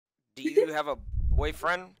do you have a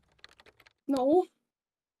boyfriend? No.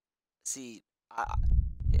 See,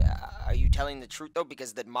 yeah, are you telling the truth though?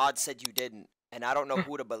 Because the mod said you didn't, and I don't know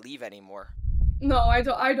who to believe anymore. No, I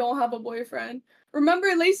don't have a boyfriend. Remember,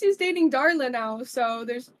 Lacey's dating Darla now, so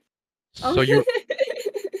there's. So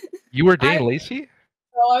you were dating Lacey?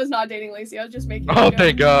 No, I was not dating Lacey. I was just making. Oh,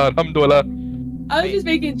 thank God. Alhamdulillah. I was just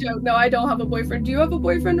making a joke. No, I don't have a boyfriend. Do you have a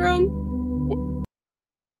boyfriend, Ron?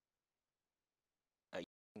 Are you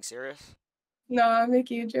being serious? No, I'm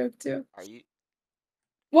making a joke too. Are you?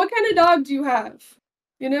 What kind of dog do you have?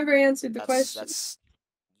 You never answered the question. That's.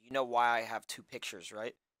 You know why I have 2 pictures,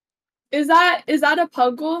 right? Is that a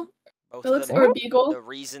puggle? Both Phillips of or them. a beagle? The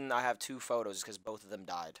reason I have 2 photos is because both of them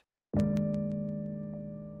died.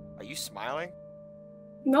 Are you smiling?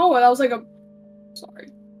 No, that was like a. Sorry.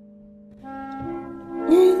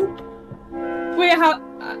 Wait,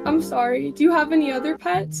 I'm sorry. Do you have any other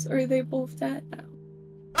pets, or are they both dead now?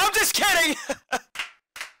 I'm just kidding.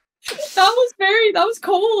 That was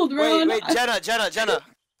cold, Ron. Wait, Jenna.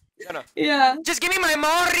 Yeah. Just give me my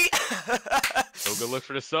Mori. Go good look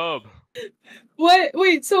for the sub. What?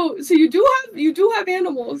 Wait. So you do have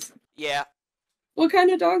animals. Yeah. What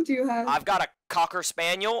kind of dog do you have? I've got a Cocker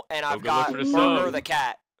Spaniel, and I've Go good look got for the Burger sub. the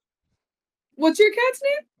cat. What's your cat's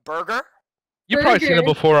name? Burger? You've probably seen him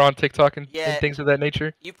Burger. before on TikTok and Yeah. things of that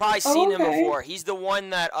nature. You've probably seen him okay. before. He's the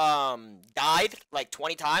one that died like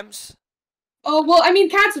 20 times. Oh well, I mean,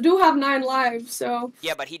 cats do have 9 lives, so.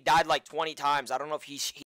 Yeah, but he died like 20 times. I don't know if he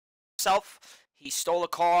himself. He stole a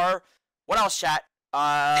car. What else, chat?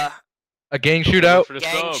 A gang shootout. For the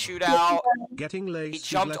Gang sub. shootout. Getting Lacey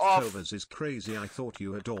jumped off- leftovers is crazy. I thought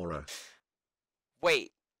you adore her.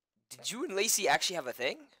 Wait, did you and Lacey actually have a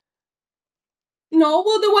thing? No,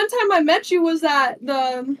 well, the one time I met you was at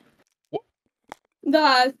the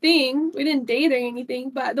thing. We didn't date or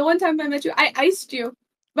anything, but the one time I met you, I iced you,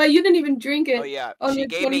 but you didn't even drink it. Oh yeah, on she your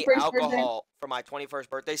gave me 21st alcohol for my 21st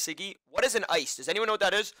birthday, Siggy. What is an ice? Does anyone know what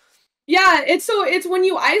that is? Yeah, it's when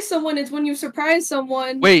you ice someone. It's when you surprise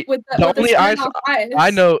someone. Wait, with the with only ice Smirnoff ice.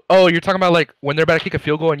 I know. Oh, you're talking about like when they're about to kick a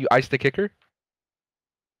field goal and you ice the kicker?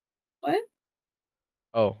 What?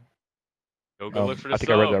 Oh. Go good look for the I think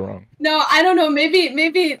sub. I read that wrong. No, I don't know. Maybe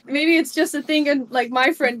it's just a thing in like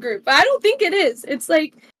my friend group, but I don't think it is. It's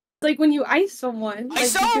like when you ice someone. I like,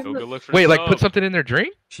 saw- you give Go them- good look for Wait, the like sub. put something in their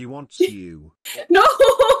drink? She wants you. No,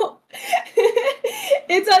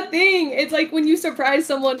 it's a thing. It's like when you surprise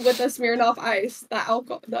someone with a Smirnoff Ice, the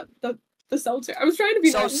alcohol, the seltzer. I was trying to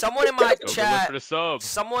be. So nice. someone in my Go good look chat, for the sub.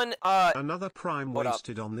 someone Another prime What up?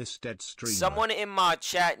 wasted on this dead streamer. someone in my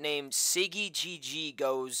chat named Siggy GG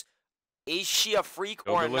goes, "Is she a freak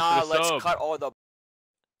Go or good look nah? for the Let's sub." cut all the."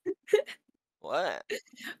 What?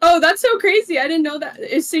 Oh, that's so crazy! I didn't know that.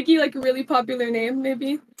 Is Siggy like a really popular name?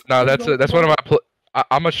 Maybe. No, that's one of my.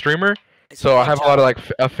 I'm a streamer, so I have a lot of like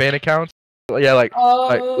fan accounts. Yeah, like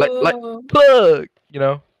Oh. plug. You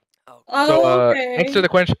know. Oh, So okay. answer the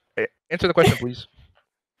question. Answer the question, please.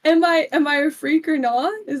 Am I a freak or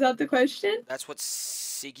not? Is that the question? That's what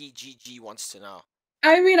Siggy GG wants to know.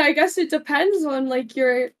 I mean, I guess it depends on like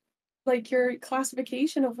your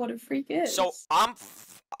classification of what a freak is. So I'm.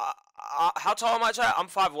 How tall am I, chat? I'm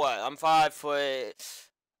 5 what? I'm 5 foot.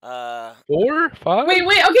 4, 5. Wait.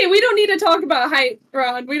 Okay, we don't need to talk about height,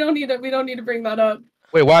 Ron. We don't need to bring that up.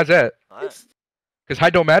 Wait, why is that? What? Because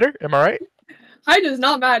height don't matter. Am I right? Height does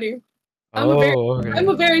not matter. I'm okay.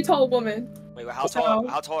 a very tall woman. Wait, how tall?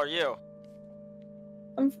 How tall are you?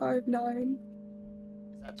 I'm 5'9".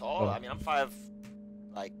 Is that tall? Oh. I mean, I'm 5.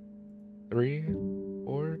 Like 3,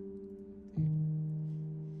 4.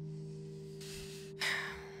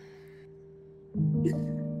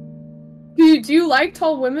 Do you like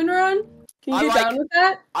tall women, Ron? Can you get down with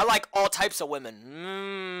that? I like all types of women.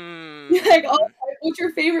 Mm. Like, what's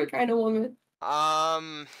your favorite kind of woman?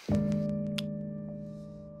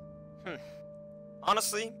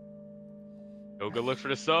 Honestly, Go good look for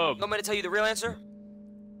the sub. you want me to tell you the real answer?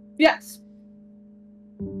 Yes.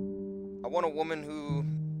 I want a woman who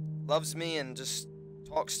loves me and just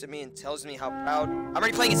talks to me and tells me how proud. I'm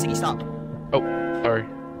already playing it, Siggy. Stop. Oh, sorry.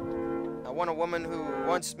 I want a woman who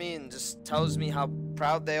wants me and just tells me how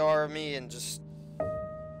proud they are of me and just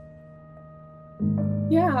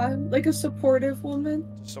Yeah, like a supportive woman.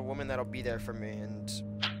 just a woman that'll be there for me. And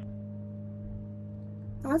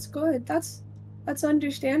That's good. That's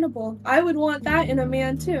understandable. I would want that in a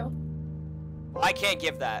man too. I can't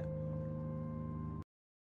give that.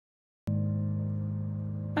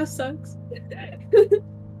 That sucks.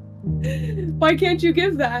 Why can't you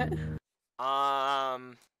give that?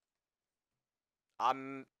 I'm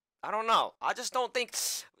I don't know. I just don't think.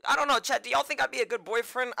 I don't know, Chad. Do y'all think I'd be a good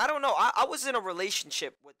boyfriend? I don't know. I was in a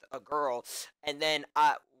relationship with a girl, and then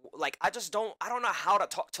I just don't. I don't know how to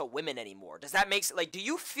talk to women anymore. Does that make like? Do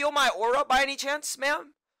you feel my aura by any chance,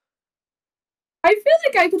 ma'am? I feel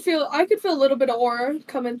like I could feel a little bit of aura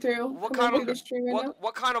coming through. What coming kind through the stream right now.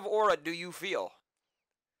 what kind of aura do you feel?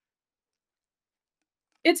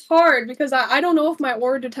 It's hard because I don't know if my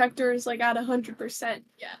aura detector is like at 100% yet. I think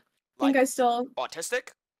Like I still autistic?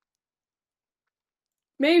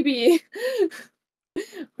 maybe.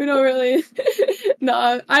 We don't really.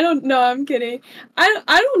 No, I don't know. I'm kidding. I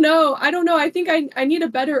don't know. I don't know. I think I need a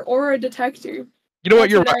better aura detector. You know what?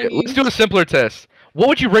 That's You're what I right. Let's need. do a simpler test. What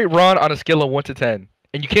would you rate Ron on a scale of 1 to 10?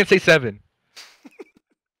 And you can't say 7.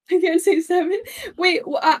 I can't say 7. Wait,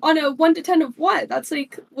 on a 1 to 10 of what? That's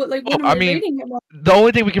like what Oh, am I I mean, rating him on? the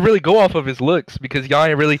only thing we can really go off of is looks because y'all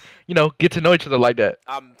ain't really, get to know each other like that.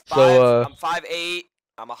 I'm 5'8".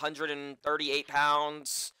 I'm 138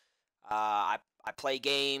 pounds. I play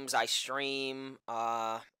games. I stream.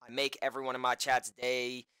 I make everyone in my chat's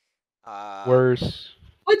day. Worse.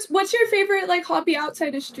 What's your favorite like hobby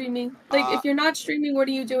outside of streaming? Like Uh, if you're not streaming, what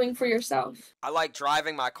are you doing for yourself? I like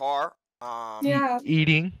driving my car. Yeah.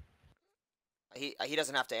 Eating. He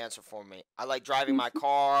doesn't have to answer for me. I like driving my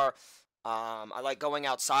car. I like going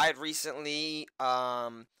outside recently.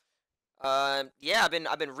 Yeah,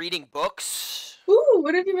 I've been reading books. Ooh,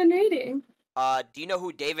 what have you been reading? Do you know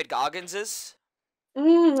who David Goggins is?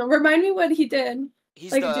 Remind me what he did.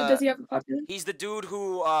 He's Like, does he have a popular? He's the dude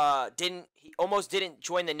who he almost didn't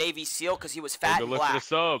join the Navy SEAL because he was Go fat good and look for the black.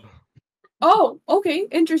 sub. Oh, okay,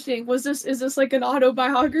 interesting. Is this like an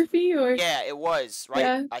autobiography or? Yeah, it was, right?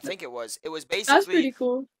 Yeah. I think it was. It was That's basically pretty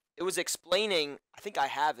cool. it was explaining. I think I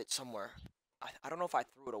have it somewhere. I don't know if I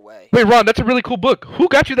threw it away. Wait, Ron, that's a really cool book. Who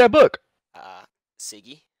got you that book?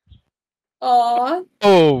 Siggy. Aw,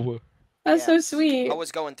 Oh. that's so Yeah. sweet. I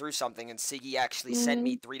was going through something, and Siggy actually sent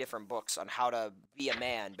me 3 different books on how to be a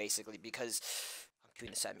man, basically, because I'm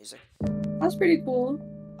cueing the sad music. That's pretty cool.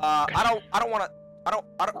 I don't want to. I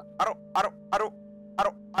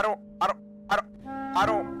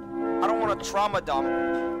don't want to trauma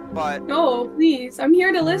dump, but No, please, I'm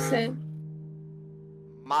here to listen.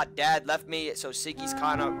 my dad left me, so Siggy's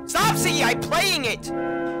kind of. Stop, Siggy! I'm playing it.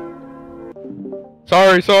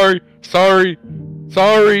 Sorry.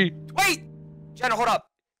 Wait, Jenna, hold up.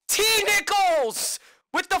 T Nichols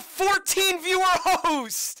with the 14 viewer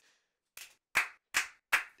host.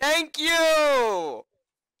 Thank you.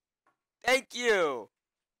 Thank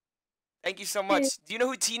you so much. Do you know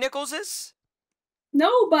who T Nichols is?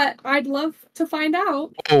 No, but I'd love to find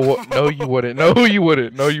out. Oh, no, you wouldn't. No, you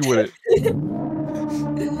wouldn't.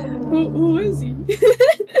 Who is he?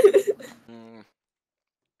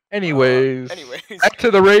 Anyways, anyways. back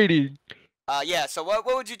to the rating. Yeah. So what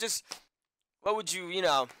would you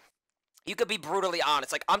you could be brutally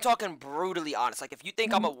honest. Like I'm talking brutally honest. Like if you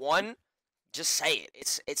think I'm a 1, just say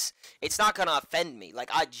it. It's not gonna offend me. Like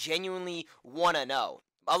I genuinely wanna know.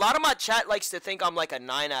 A lot of my chat likes to think I'm like a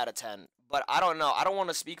 9 out of 10, but I don't know. I don't want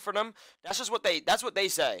to speak for them. That's what they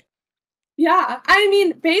say. Yeah, I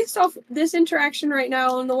mean, based off this interaction right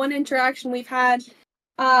now and the one interaction we've had,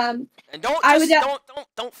 And don't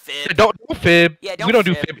fib. Don't fib. Yeah, We don't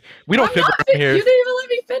do fib. We don't fib around here. You didn't even let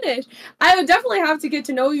me finish. I would definitely have to get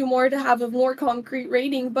to know you more to have a more concrete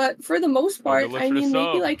rating, but for the most part, look I for the mean,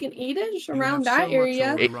 maybe sub. like an 8-ish You around have that so much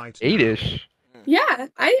area. aura right now. 8-ish. Yeah,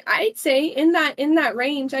 I'd say in that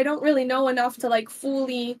range. I don't really know enough to like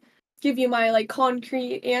fully give you my like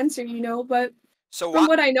concrete answer, but So from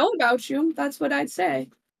what I know about you, that's what I'd say.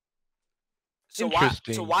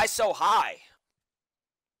 Interesting. So why so high?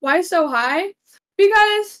 Why so high?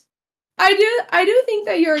 Because I do think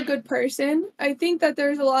that you're a good person. I think that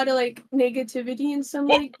there's a lot of like negativity in some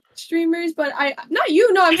like streamers, but not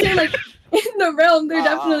you, no, I'm saying like in the realm there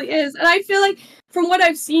definitely is. And I feel like from what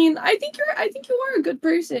I've seen, I think you are a good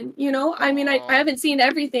person, I mean, I haven't seen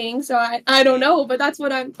everything, so I don't know, but that's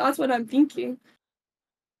what I'm thinking.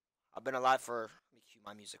 I've been alive for. Let me cue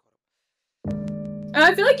my music. And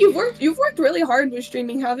I feel like you've worked really hard with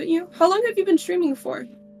streaming, haven't you? How long have you been streaming for?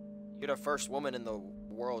 You're the first woman in the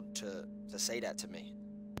world to say that to me.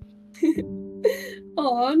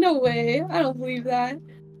 Oh, no way. I don't believe that.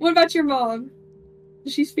 What about your mom?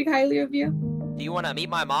 Does she speak highly of you? Do you want to meet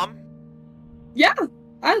my mom? Yeah.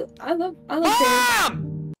 I love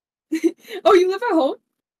Mom! Oh, you live at home?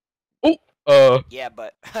 Yeah,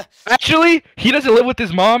 but Actually, he doesn't live with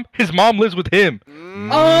his mom. His mom lives with him.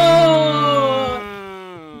 Oh,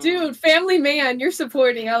 dude, family man, you're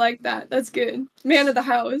supporting. I like that. That's good. Man of the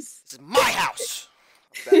house. This is my house.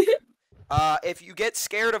 If you get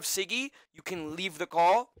scared of Siggy, you can leave the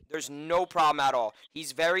call. There's no problem at all.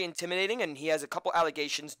 He's very intimidating, and he has a couple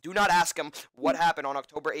allegations. Do not ask him what happened on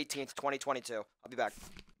October 18th, 2022. I'll be back.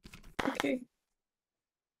 Okay.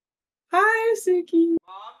 Hi, Suki.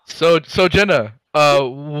 So Jenna,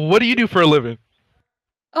 what do you do for a living?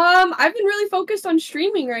 I've been really focused on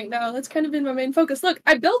streaming right now. That's kind of been my main focus. Look,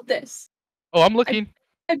 I built this. Oh, I'm looking.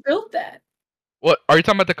 I built that. What are you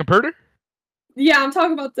talking about? The computer? Yeah, I'm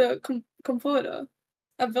talking about the computer.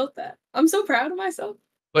 I built that. I'm so proud of myself.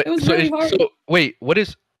 But It was really hard. So wait, what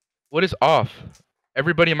is off?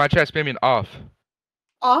 Everybody in my chat spamming off.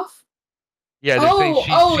 Off? Yeah, they're saying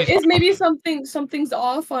she's it's off. maybe something's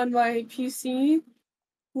off on my PC.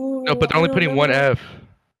 Ooh, No, but they're I only don't putting one know. F.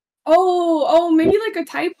 Oh, maybe like a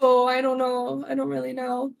typo. I don't know. I don't really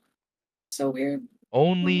know. So weird.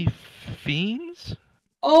 Only fiends?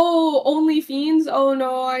 Oh, only fiends? Oh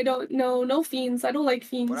no, I don't know. No fiends. I don't like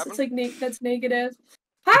fiends. happened? It's like that's negative.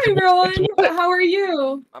 Hi everyone. what? How are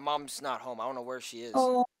you? My mom's not home. I don't know where she is.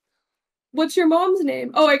 Oh, what's your mom's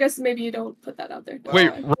name? Oh, I guess maybe you don't put that out there. Well,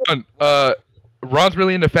 Wait, Fine. Ron. Ron's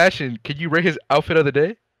really into fashion. Can you rate his outfit of the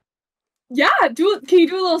day? Yeah, can you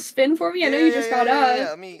do a little spin for me? I know you just got up. Yeah.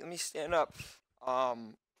 Let me stand up.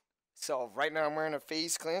 So right now I'm wearing a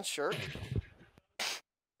FaZe Clan shirt.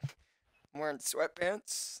 I'm wearing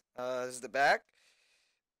sweatpants. This is the back.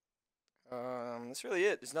 That's really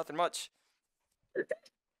it. There's nothing much.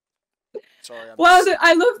 Sorry. Wow,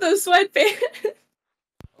 I love those sweatpants.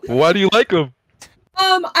 Why do you like him?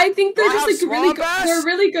 I think they're Do I just have like really swamp good. ass? They're a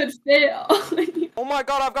really good fit. Oh my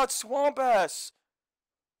god, I've got swamp ass.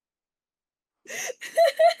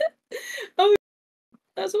 Oh,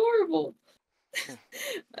 that's horrible.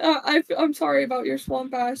 I'm sorry about your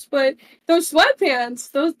swamp ass, but those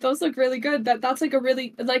sweatpants, those look really good. That's like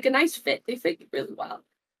a nice fit. They fit you really well.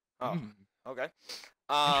 Oh, okay.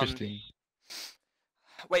 Interesting.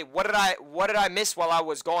 Wait, what did I miss while I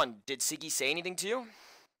was gone? Did Siggy say anything to you?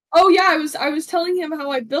 Oh yeah, I was telling him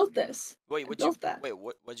how I built this. Wait, what'd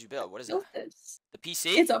you build? What is it? Built this. The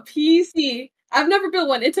PC? It's a PC. I've never built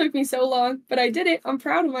one. It took me so long, but I did it. I'm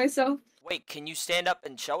proud of myself. Wait, can you stand up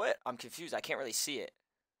and show it? I'm confused. I can't really see it.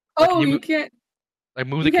 Like, Oh, can you you can't. Like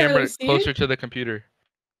move You the can't camera really see closer it? to the computer.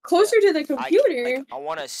 Closer to the computer. I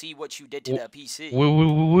want to see what you did to the PC.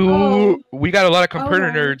 We got a lot of computer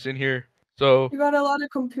Okay. nerds in here. So You got a lot of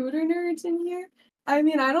computer nerds in here. I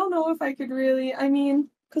mean, I don't know if I could really. I mean,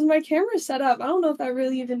 because my camera's set up, I don't know if that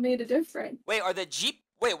really even made a difference. Wait, why are the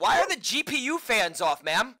GPU fans off,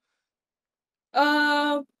 ma'am?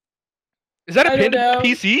 is that a I don't Panda know.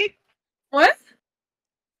 PC? What?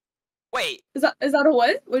 Wait, Is that a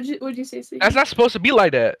what? What'd you say, Steve? That's not supposed to be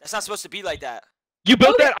like that. that's not supposed to be like that. You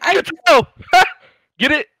built Okay, that? I can tell.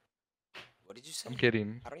 Get it? What did you say? I'm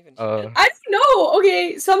kidding. I don't even. I don't know.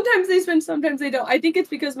 Okay, sometimes they spin, sometimes they don't. I think it's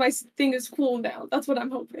because my thing is cooled down. That's what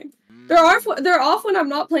I'm hoping. They're off when I'm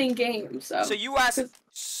not playing games. So. So you asked.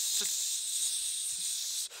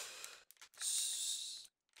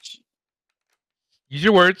 Use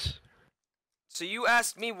your words. So you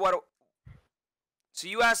asked me what. So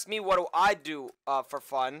you asked me what do I do for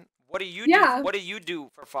fun? What do you Yeah. do? What do you do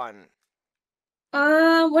for fun?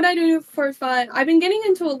 What I do for fun? I've been getting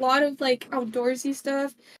into a lot of like outdoorsy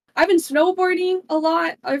stuff. I've been snowboarding a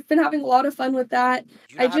lot. I've been having a lot of fun with that.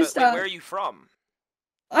 You know I how to- just, wait, where are you from?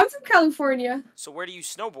 I'm from California. So where do you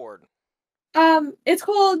snowboard? It's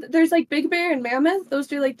called. There's like Big Bear and Mammoth.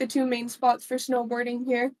 Those are like the two main spots for snowboarding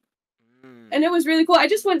here. And it was really cool. I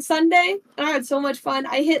just went Sunday and I had so much fun.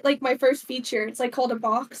 I hit like my first feature. It's like called a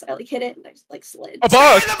box. I like hit it and I just like slid. A Stay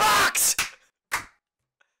box. in the box.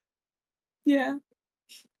 Yeah.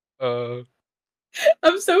 Uh.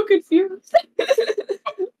 I'm so confused.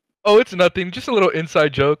 Oh, it's nothing. Just a little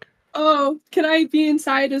inside joke. Oh, can I be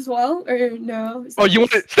inside as well? Or no? Is Oh, that you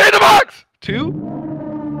want just- to stay in the box?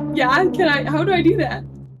 Two? Yeah, can I? How do I do that?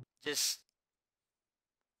 Just.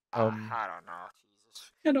 Um. I don't know.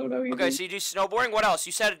 Jesus. I don't know. Okay, so you do snowboarding. What else?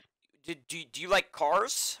 You said. Do you like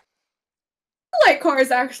cars? I like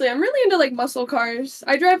cars actually. I'm really into like muscle cars.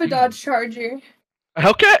 I drive a Dodge Charger. A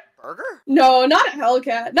Hellcat? Burger? No, not a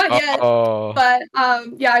Hellcat. Not yet. Oh. But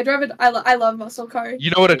yeah, I drive it. I love muscle cars.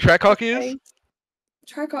 You know what a Trackhawk is?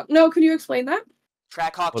 Trackhawk. No, can you explain that?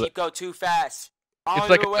 Trackhawk Well, keep go too fast. I it's don't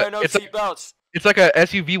like even wear no it's like- seatbelts. It's like a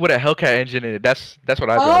SUV with a Hellcat engine in it. That's what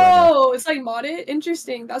I do right now. Oh, it's like modded.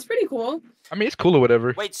 Interesting. That's pretty cool. I mean, it's cool or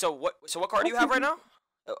whatever. Wait, so what car do you have right now?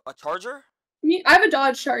 A Charger? I have a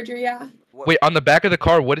Dodge Charger. Yeah. What, Wait, on the back of the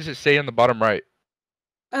car, what does it say on the bottom right?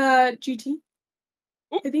 GT.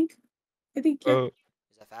 Oop. I think. Yeah. Is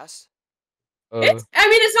that fast? It's. I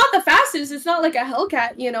mean, it's not the fastest. It's not like a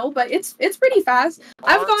Hellcat, you know, but it's pretty fast.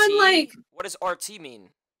 I've gone RT? like. What does RT mean?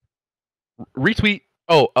 retweet.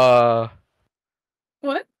 Oh,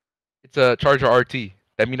 What? it's a Charger RT.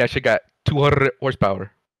 That means that shit got 200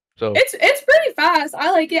 horsepower. So It's pretty fast.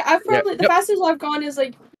 I like it. I've Yeah, probably the yep. fastest I've gone is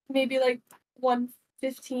like maybe like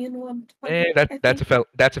 115, 120. I that's think.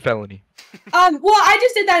 that's a felony. Well, I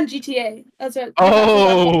just did that in GTA. That's it.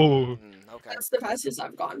 Oh. Okay. That's the fastest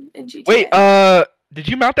I've gone in GTA. Wait, did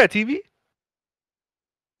you mount that TV?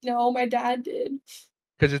 No, my dad did.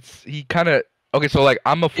 Because he kind of okay. So like,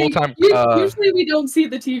 I'm a full time. Usually we don't see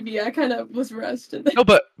the TV. I kind of was rushed. No,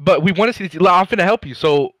 but we want to see the TV. I'm finna help you.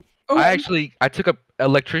 So Okay. I took up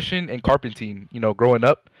electrician and carpenting. You know, growing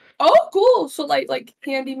up. Oh, cool. So like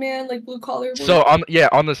handyman, like blue collar. So on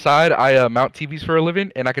the side, I mount TVs for a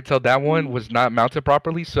living, and I could tell that one was not mounted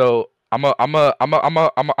properly. So I'm gonna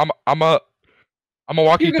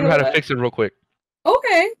walk you You're through gonna how to what? fix it real quick.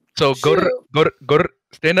 Okay. So go to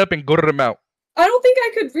stand up and go to the mount. I don't think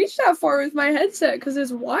I could reach that far with my headset because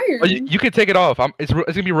it's wired. Oh, you can take it off. It's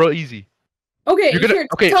gonna be real easy. Okay, You're gonna- here,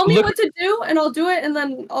 okay, tell me look- what to do, and I'll do it, and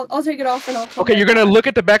then I'll take it off, and I'll come Okay, right you're gonna back. look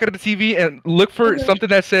at the back of the TV and look for Okay. something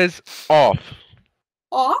that says off.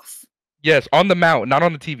 Off? Yes, on the mount, not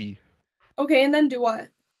on the TV. Okay, and then do what?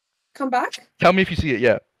 Come back? Tell me if you see it.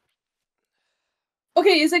 Yeah,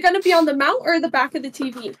 Okay, is it gonna be on the mount or the back of the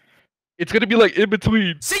TV? it's gonna be like in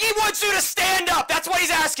between. Siggy wants you to stand up. That's what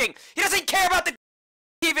he's asking. He doesn't care about the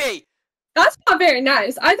TV. That's not very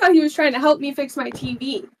nice. I thought he was trying to help me fix my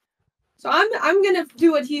TV. So I'm gonna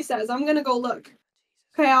do what he says. I'm gonna go look.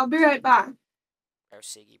 Okay, I'll be right back. Bro,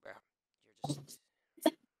 Siggy, bro. You're just...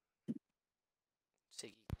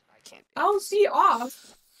 Siggy, I can't. I don't see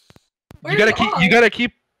off. You gotta Where's keep. off? You gotta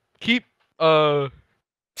keep.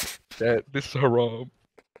 That this is haram.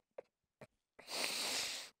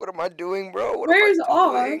 What am I doing, bro? What Where's am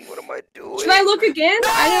I doing? off? What am I doing? Should I look again? No,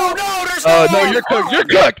 I don't. no, there's no No, off. you're cooked. You're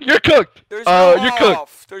cooked. You're cooked. There's no you're cooked.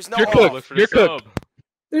 off. There's no You're off. cooked. Look for You're the cooked. sub.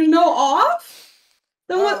 There's no off?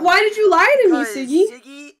 Then what? Why did you lie to me, Because Siggy?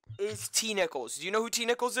 Siggy is T Nichols. Do you know who T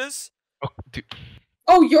Nichols is? Oh, dude.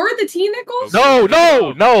 Oh, you're the T Nichols? No,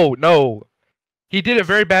 no, no, no. He did a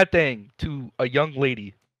very bad thing to a young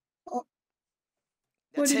lady.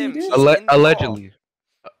 That's did he him. do? He's in the Allegedly.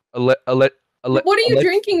 What are you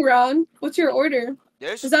drinking, Ron? What's your order?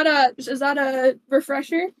 There's Is that a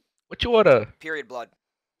refresher? What you order? period blood.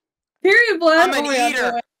 Period blood. I'm an Oh my God, eater.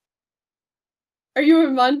 no way. Are you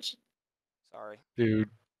a munch? Sorry. Dude.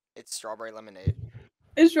 It's strawberry lemonade.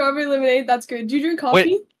 It's strawberry lemonade. That's good. Do you drink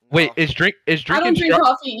coffee? Wait, No. is I don't drinking drink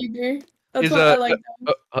coffee either. That's is, why I like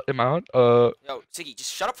them. am I on? Yo, Siggy,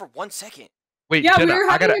 just shut up for 1 second. Wait, Yeah, Jenna, we were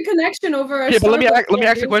I having gotta. a connection over. Yeah, but let me Starbucks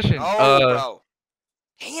ask a order. question. No, bro.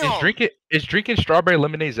 Damn. Is drinking strawberry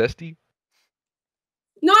lemonade zesty?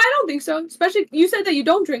 No, I don't think so. Especially, you said that you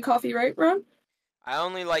don't drink coffee, right, Ron? I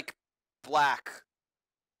only like black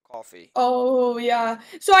coffee. Oh yeah.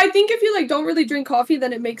 So I think if you like don't really drink coffee,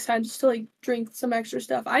 then it makes sense to like drink some extra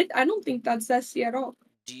stuff. I don't think that's zesty at all.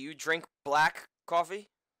 Do you drink black coffee?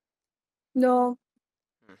 No.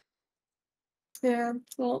 Hmm. Yeah.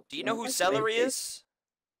 Well. Do you know who that's my celery taste. is?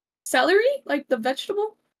 Celery, like the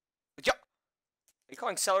vegetable, Yo, are you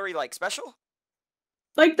calling celery like special?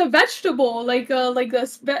 like the vegetable, like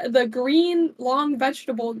the green long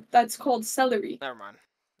vegetable that's called celery. Never mind.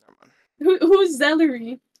 Never mind. Who's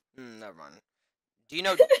celery? Never mind. Do you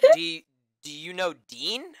know? do you know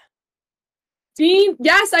Dean? Dean?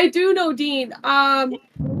 Yes, I do know Dean.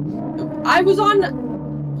 I was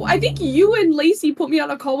on. I think you and Lacey put me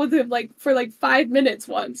on a call with him like for like 5 minutes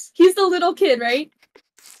once. He's the little kid, right?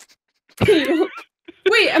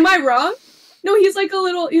 Wait, am I wrong? No, he's like the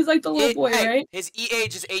little boy, Hey, right? his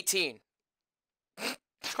age is 18. I'm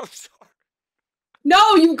sorry.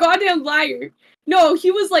 No, you goddamn liar. No,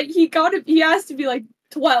 he was like he has to be like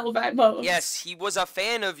 12 at most. Yes, he was a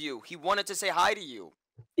fan of you. He wanted to say hi to you.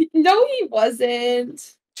 No, he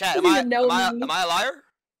wasn't. Chat, Doesn't even know me. am I a liar?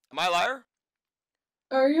 Am I a liar?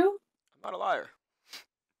 Are you? I'm not a liar.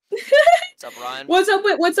 What's up, Ryan?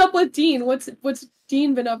 What's up with Dean? What's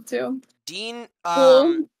Dean been up to? Dean,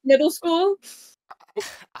 School? Middle school?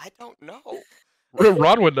 I don't know.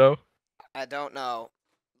 Ron would know. I don't know.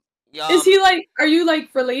 Is he like? Are you like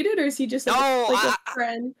related, or is he just like, No, like a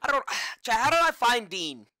friend? I don't. Chat, how did I find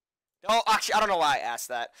Dean? No, actually, I don't know why I asked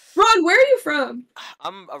that. Ron, where are you from?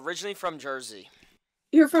 I'm originally from Jersey.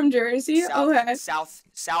 You're from Jersey. Okay.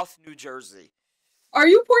 South New Jersey. Are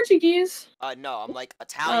you Portuguese? No, I'm like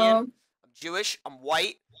Italian. Oh. I'm Jewish. I'm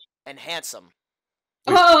white and handsome.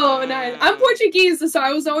 Oh, nice. I'm Portuguese, so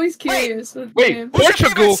I was always curious. with the Wait, name. Who's your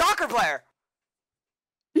Portugal. favorite soccer player?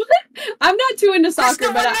 I'm not too into soccer,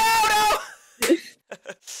 Cristiano but Ronaldo!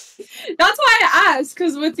 that's why I asked.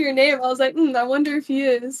 Cause with your name, I was like, I wonder if he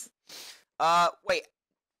is. Wait.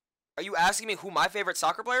 Are you asking me who my favorite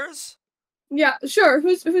soccer player is? Yeah, sure.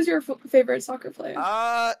 Who's your favorite soccer player?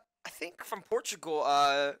 I think from Portugal.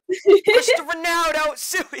 Cristiano Ronaldo.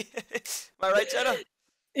 Silly. Am I right, Jenna?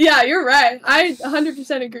 Yeah, you're right. I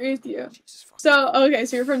 100% agree with you. Jesus fuck. So, okay,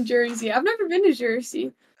 so you're from Jersey. I've never been to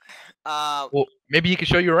Jersey. Well, maybe he can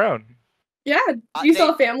show you around. Yeah, do you they- still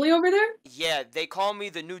have family over there? Yeah, they call me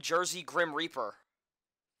the New Jersey Grim Reaper.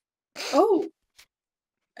 Oh,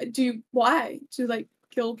 why? To like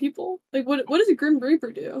kill people? Like, what does a Grim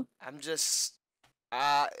Reaper do? I'm just.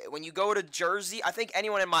 When you go to Jersey, I think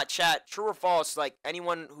anyone in my chat, true or false, like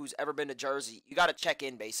anyone who's ever been to Jersey, you gotta check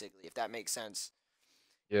in basically, if that makes sense.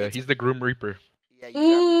 Yeah, he's the Grim Reaper. Yeah,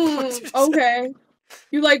 you got. Okay.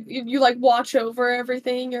 You like watch over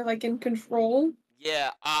everything. You're like in control.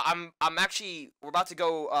 Yeah, I'm actually. We're about to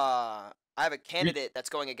go. I have a candidate that's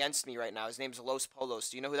going against me right now. His name's Los Polos.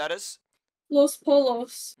 Do you know who that is? Los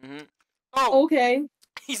Polos. Oh, Okay.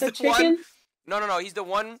 he's The the one. chicken. No. He's the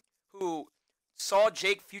one who saw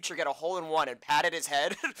Jake Future get a hole-in-one and patted his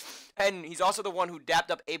head, and he's also the one who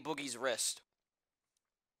dapped up A Boogie's wrist.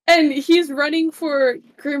 And he's running for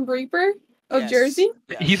Grim Reaper of Yes, Jersey.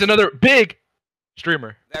 yes. He's another big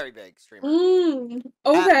streamer. Very big streamer.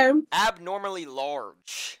 Okay. Abnormally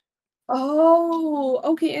large. Oh,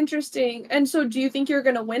 okay, interesting. And so do you think you're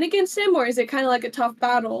gonna win against him, or is it kind of like a tough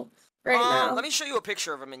battle right now? Let me show you a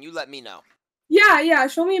picture of him, and you let me know. Yeah,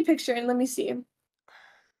 show me a picture and let me see.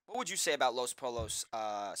 What would you say about Los Polos,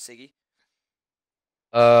 Siggy?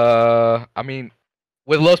 I mean,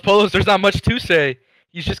 with Los Polos, there's not much to say.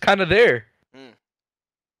 He's just kind of there. Mm.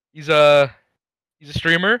 He's a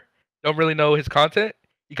streamer. Don't really know his content.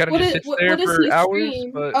 He kind of just sits there does for he hours.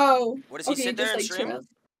 stream? But Oh, What does he okay, sit there just, and like, stream?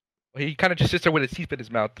 chill. he kind of just sits there with his teeth in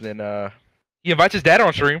his mouth, and then he invites his dad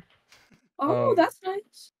on stream. Oh, that's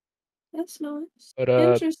nice. That's nice. But Let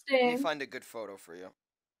me Interesting. find a good photo for you.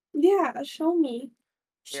 Yeah, show me.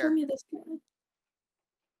 Here. Show me this guy.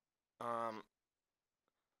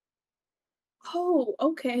 Oh,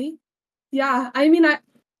 okay. Yeah, I mean,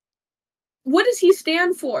 what does he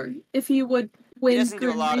stand for if he would win He doesn't do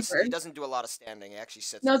a Grim lot Reaper? of. He doesn't do a lot of standing. He actually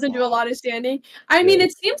sits. there Doesn't do a long. lot of standing. I mean, Yeah.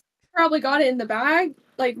 it seems he probably got it in the bag,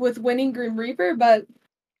 like with winning Grim Reaper, but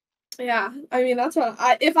yeah, I mean, that's what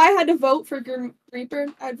if I had to vote for Grim Reaper,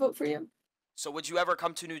 I'd vote for you. So would you ever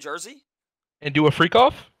come to New Jersey? and do a freak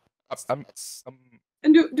off. That's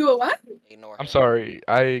And do a what? ignore. I'm him. sorry,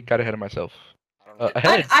 I got ahead of myself. I don't get it.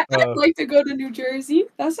 Ahead. I'd like to go to New Jersey.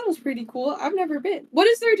 That sounds pretty cool. I've never been. What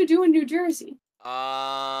is there to do in New Jersey?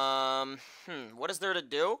 What is there to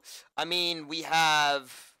do? I mean, we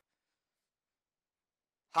have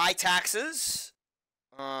high taxes.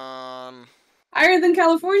 Higher than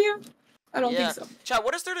California? I don't Yeah. think so. Chad,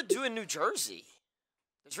 what is there to do in New Jersey?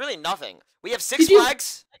 There's really nothing. We have Six Did you-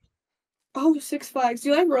 Flags. Oh, Six Flags. Do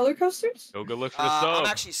you like roller coasters? Go look for the sub. I'm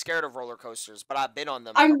actually scared of roller coasters, but I've been on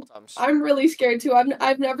them a I'm- couple times. I'm really scared too.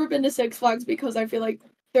 I've never been to Six Flags because I feel like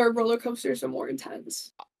their roller coasters are more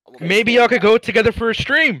intense. Maybe y'all could go together for a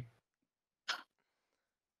stream.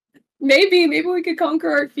 Maybe we could conquer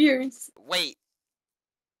our fears. Wait.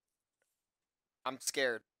 I'm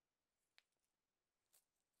scared.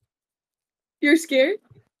 You're scared?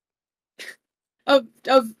 Of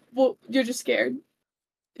well, you're just scared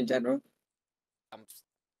in general.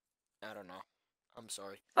 I don't know. I'm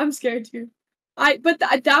sorry. I'm scared too. But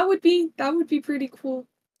that would be pretty cool.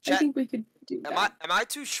 I Chat, think we could do that. am I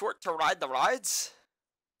too short to ride the rides?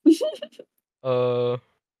 Go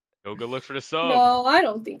look for the sub. No, I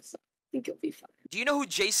don't think so. I think it'll be fine. Do you know who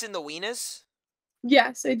Jason the Ween is?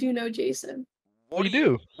 Yes, I do know Jason. What do you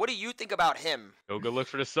do? What do you think about him? Go look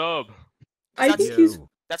for the sub. I That's- think he's.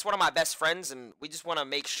 That's one of my best friends, and we just want to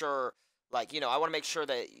make sure, like, I want to make sure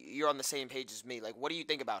that you're on the same page as me. Like, what do you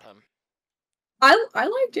think about him? I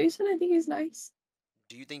like Jason. I think he's nice.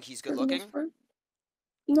 Do you think he's for good the most looking? part.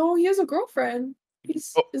 No, he has a girlfriend.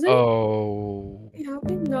 He's isn't Oh, he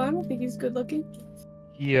happy? No, I don't think he's good looking.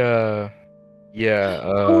 yeah.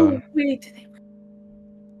 Oh wait,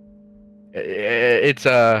 It's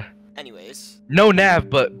Anyways, no nav,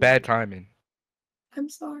 but bad timing. I'm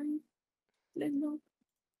sorry. I didn't know.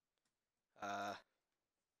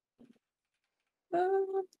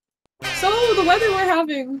 So the weather we're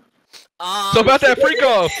having. So about that freak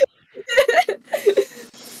off.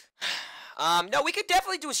 No, we could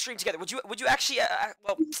definitely do a stream together. Would you actually?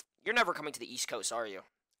 Well, you're never coming to the East Coast, are you?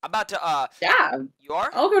 I'm about to. Yeah, You are?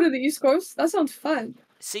 I'll go to the East Coast. That sounds fun.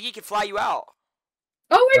 Siggy can fly you out.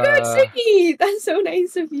 Oh my God, Uh, Siggy! That's so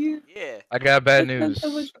nice of you. Yeah. I got bad That's news.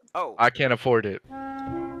 so much- Oh. I can't afford it.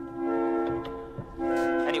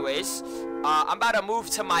 Anyways, I'm about to move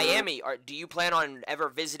to Miami. Do you plan on ever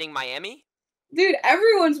visiting Miami? Dude,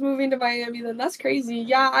 everyone's moving to Miami then. That's crazy.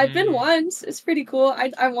 Yeah, I've been once. It's pretty cool.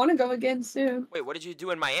 I want to go again soon. Wait, what did you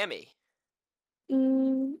do in Miami?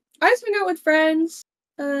 I just hung out with friends,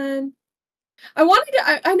 and I wanted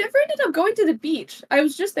to. I never ended up going to the beach. I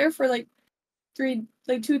was just there for like 2-3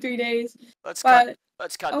 days. Let's But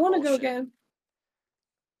cut I the want to go bullshit. again.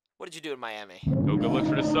 What did you do in Miami? Yoga, look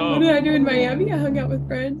for the What sub. did I do in Miami? I hung out with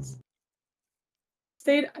friends.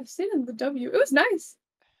 I stayed in the W. It was nice.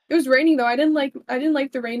 It was raining though. I didn't like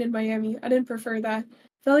the rain in Miami. I didn't prefer that.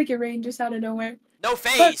 Felt like it rained just out of nowhere. No But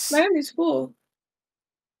face. Miami's cool.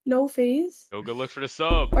 No phase? Yoga, look for the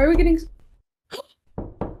sub. Why are we getting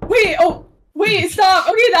Wait, stop.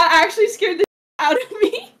 Okay, that actually scared the out of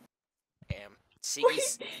me. Damn.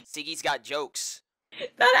 Siggy's got jokes.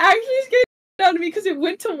 That actually scared the out of me because it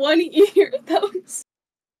went to one ear. Damn.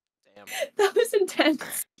 That was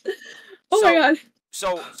intense. Oh my god.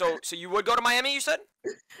 So you would go to Miami, you said?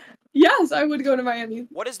 Yes, I would go to Miami.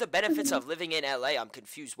 What is the benefits of living in LA? I'm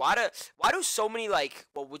confused. Why do so many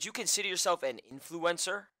would you consider yourself an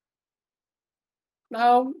influencer?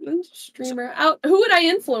 No, I'm just a streamer. Who would I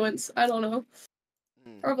influence? I don't know.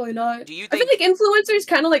 Probably not. Do you I feel think like influencer is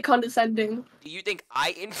kind of like condescending. do you think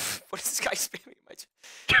what is this guy spamming my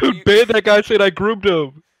Dude, ban that guy said I groomed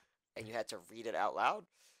him. and you had to read it out loud?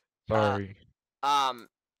 Sorry.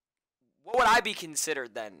 What would I be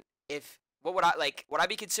considered then? Would I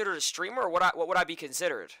be considered a streamer or what would I be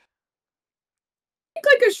considered? I think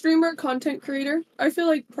like a streamer, content creator. I feel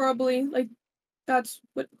like probably like that's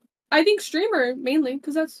what I think streamer mainly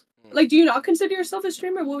because that's like. Do you not consider yourself a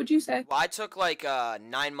streamer? What would you say? Well, I took like a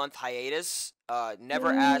 9-month hiatus.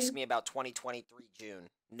 Never ask me about 2023 June.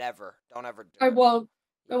 Never. Don't ever do I it. won't.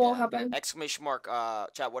 It won't Yeah. happen. Exclamation mark.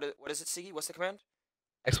 Chat. What is it, Siggy? What's the command?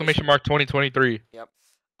 Exclamation mark 2023. Yep.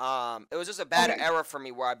 It was just a bad Okay. era for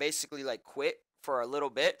me where I basically like quit for a little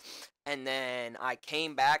bit, and then I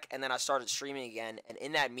came back, and then I started streaming again. And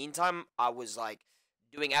in that meantime, I was like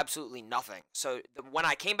doing absolutely nothing. So when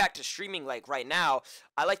I came back to streaming, like right now,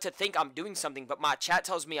 I like to think I'm doing something, but my chat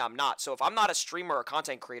tells me I'm not. So if I'm not a streamer or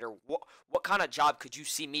content creator, what kind of job could you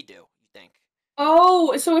see me do? You think?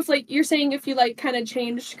 Oh, so if like you're saying if you like kind of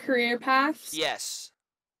changed career paths? Yes.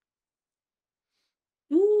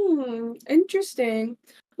 Interesting.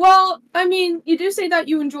 Well, I mean, you do say that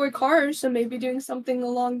you enjoy cars, so maybe doing something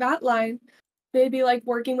along that line. Maybe like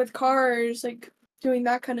working with cars, like doing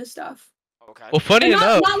that kind of stuff. Okay. Well, funny And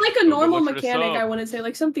enough, not like a Go normal look for the mechanic, I sub. wouldn't say,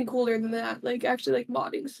 like something cooler than that. Like actually like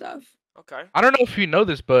modding stuff. Okay. I don't know if you know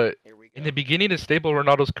this, but Here we go. in the beginning of Stable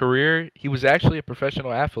Ronaldo's career, he was actually a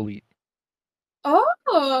professional athlete.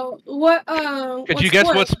 Oh, what Could what you guess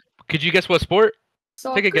sport? Could you guess what sport?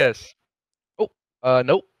 Take a Soccer? guess. Oh,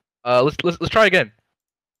 nope. Let's try again.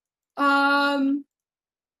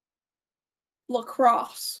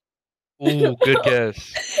 Lacrosse. Ooh, good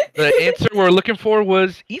guess. The answer we're looking for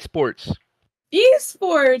was esports.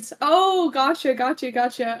 Esports. Oh, gotcha.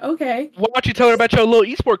 Okay. Why don't you tell her about your little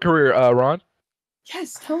esport career, Ron?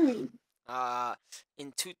 Yes, tell me.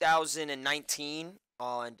 In 2019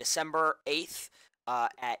 on December 8th,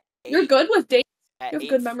 at 8 You're good with dates. at You have 8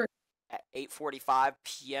 good memory. at 8:45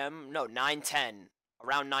 p.m. No, 9:10.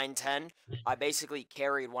 Around 9:10, I basically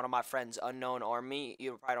carried one of my friends, Unknown Army.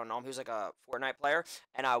 You probably don't know him. He was like a Fortnite player,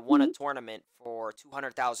 and I won a tournament for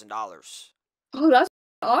 $200,000. Oh, that's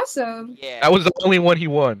awesome. Yeah, That was the only one he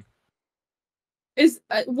won. Is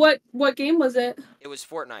what game was it? it was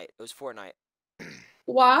Fortnite.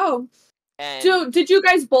 Wow. And So, did you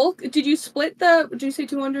guys bulk? Did you split the? Did you say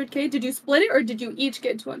 200K? Did you split it or did you each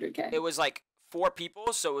get 200K? it was like 4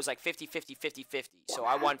 people, so it was like 50-50-50-50. So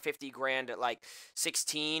I won 50 grand at like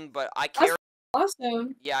 16, but I carried.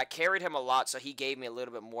 Awesome. Yeah, I carried him a lot, so he gave me a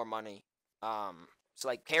little bit more money. So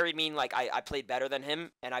like carried mean like I played better than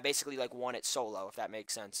him, and I basically like won it solo, if that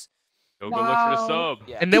makes sense. Yoga, look for the Wow. sub.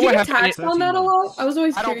 Yeah. And Did then you what get happened? taxed on that a 31. lot? I was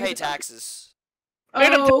always I don't curious pay about that. taxes.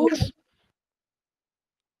 Oh,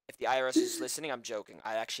 If the IRS is listening, I'm joking.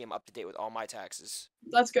 I actually am up to date with all my taxes.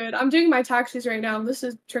 that's good. I'm doing my taxes right now. This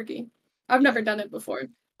is tricky. I've never done it before.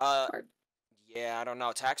 Hard. Yeah, I don't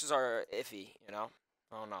know. Taxes are iffy, you know.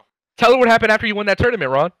 I don't know. Tell her what happened after you won that tournament,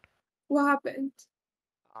 Ron. What happened?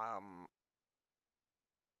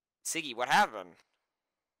 Siggy, what happened?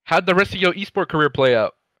 How'd the rest of your esport career play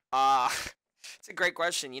out? It's a great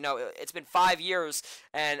question. You know, it's been 5 years,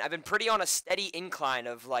 and I've been pretty on a steady incline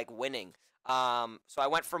of like winning. So I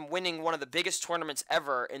went from winning one of the biggest tournaments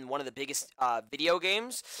ever in one of the biggest video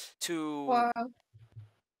games to Wow.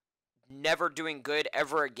 never doing good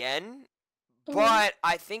ever again. Mhm. But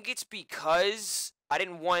I think it's because I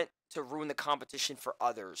didn't want to ruin the competition for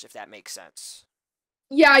others, if that makes sense.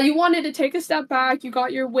 yeah, you wanted to take a step back. You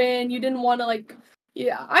got your win. You didn't want to like.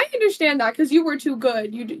 Yeah, I understand that because you were too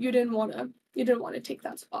good. You didn't want to. You didn't want to take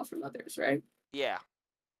that spot from others, right? Yeah.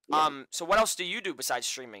 Yeah. So what else do you do besides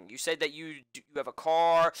streaming? You said that you have a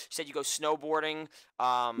car. You said you go snowboarding.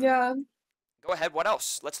 Yeah. Go ahead. What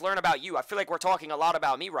else? Let's learn about you. I feel like we're talking a lot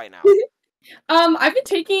about me right now. I've been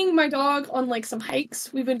taking my dog on like some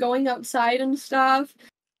hikes. We've been going outside and stuff.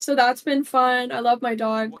 So that's been fun. I love my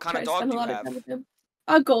dog. What kind Try of to dog spend do a you lot of have? time with him.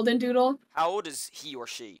 A golden doodle. How old is he or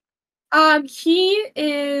she? He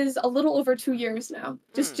is a little over 2 years now.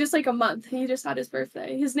 Just like a month. He just had his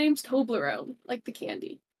birthday. His name's Toblerone, like the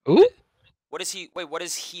candy. Ooh. What does he? Wait, what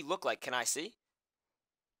does he look like? Can I see?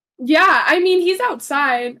 Yeah, I mean he's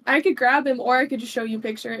outside. I could grab him, or I could just show you a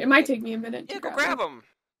picture. It might take me a minute. Yeah, to go grab grab him. him.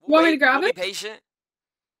 You want me to grab we'll him? Be patient.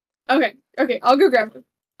 Okay, I'll go grab him.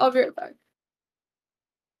 I'll be right back.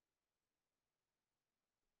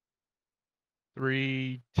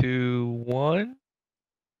 3, 2, 1.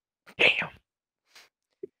 Damn.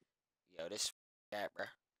 Yo, this cat, bro.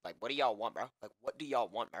 Like, what do y'all want, bro? Like, what do y'all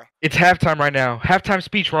want, bro? It's halftime right now. Halftime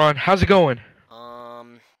speech, Ron. How's it going?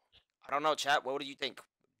 I don't know, chat. What do you think?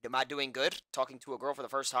 Am I doing good? Talking to a girl for the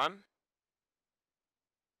first time?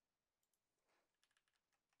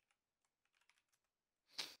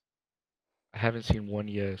 I haven't seen one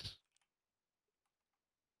yes.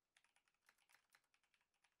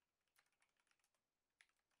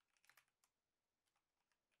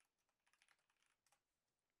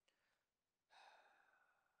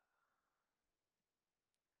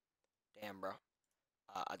 Damn, bro.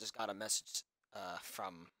 I just got a message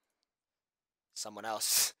from someone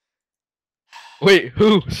else. Wait,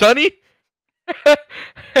 who? Sonny?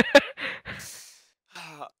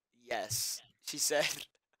 Yes. She said,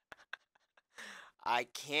 I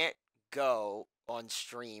can't go on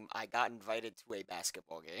stream. I got invited to a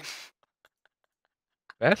basketball game.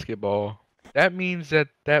 Basketball. That means that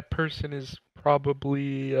that person is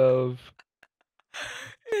probably of.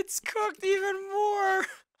 It's cooked even more.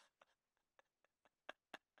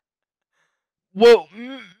 Well,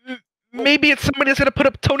 maybe it's somebody that's gonna put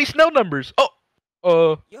up Tony Snell numbers.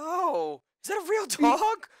 Oh, Yo, is that a real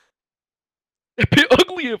dog? it'd be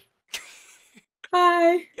ugly if.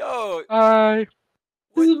 Hi, Yo, Hi.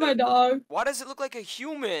 what this is the- my dog. why does it look like a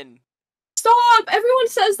human? Stop! Everyone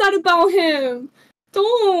says that about him.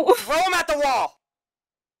 Don't. Throw him at the wall.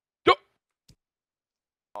 Yo-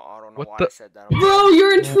 Oh, I don't know What why the- I said that. Bro,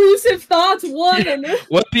 your intrusive thoughts won.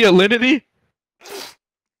 What the alinity?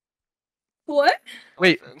 What?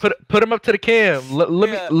 Wait, Okay. put him up to the cam.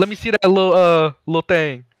 Yeah. Let me see that little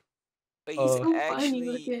thing. But Uh, he's So funny actually.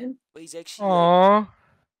 looking. But he's actually. Like, Aww.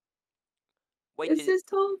 wait, This is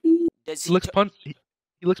Toby. does He he? looks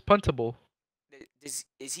he looks puntable. Does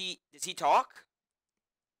he talk?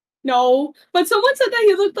 No, but someone said that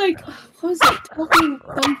he looked like what was it? Talking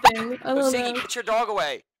something. I Yo, don't Siggy, know. put your dog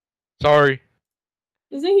away. Sorry.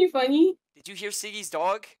 Isn't he funny? Did you hear Siggy's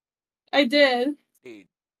dog? I did. Dude,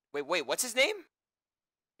 wait, what's his name?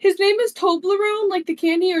 His name is Toblerone, like the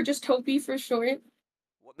candy, or just Toby for short.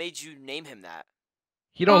 What made you name him that?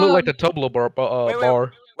 He don't look like the Toblo bar. Wait,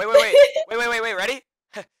 Bar. wait, ready?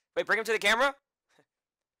 Wait, bring him to the camera.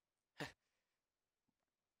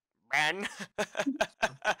 Man.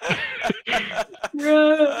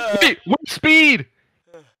 Bro. Wait, what speed?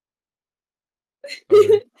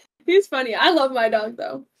 He's funny. I love my dog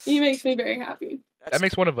though. He makes me very happy. That's That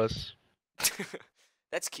makes one of us.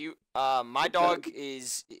 That's cute. My dog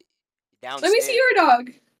is downstairs. Let me see your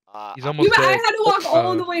dog. He's almost I dead. had to walk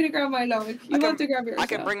all the way to grab my dog. You I have to grab yours. I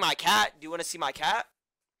can though. bring my cat. Do you want to see my cat?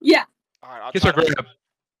 Yeah. All right, I'll Kiss try or to-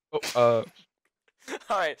 grab.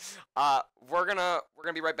 All right. We're gonna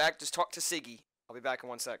be right back. Just talk to Siggy. I'll be back in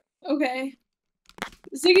 1 sec. Okay.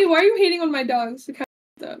 Ziggy, why are you hating on my dogs?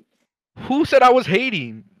 Who said I was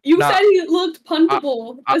hating? You Nah, said he looked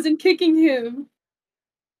puntable, as in kicking him.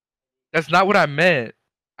 that's not what I meant.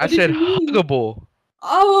 I What did said you mean? huggable.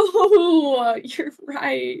 Oh, you're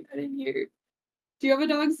right. I didn't hear. Do you have a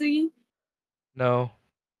dog, Ziggy? No,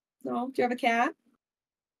 No. Do you have a cat?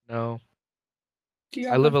 no. Do you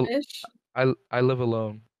I have live a al- fish? I live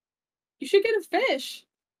alone. You should get a fish.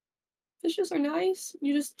 Fishes are nice.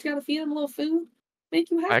 You just gotta feed them a little food. Make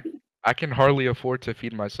you happy. I can hardly afford to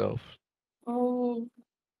feed myself. Oh.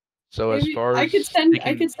 So as Maybe far as I could send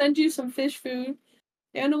taking, you some fish food.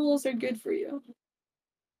 Animals are good for you.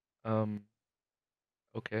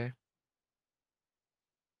 okay.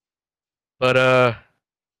 But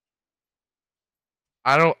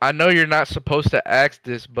I know you're not supposed to ask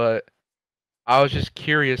this, but I was just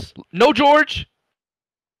curious. No, George.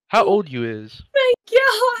 How old you is? My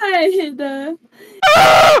God.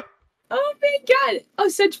 Ah! Oh my god! Oh,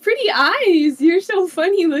 such pretty eyes. You're so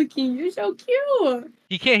funny looking. You're so cute.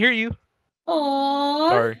 He can't hear you. Aww.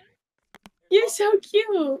 Sorry. You're so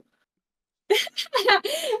cute.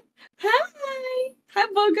 Hi. Hi,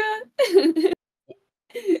 Boga.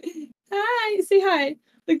 Hi. Say hi.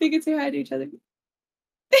 Look, they can say hi to each other.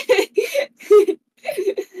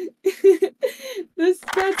 That's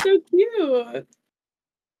so cute.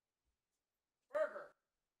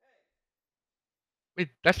 Wait,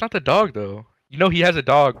 that's not the dog though. You know he has a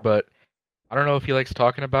dog, but I don't know if he likes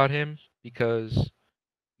talking about him because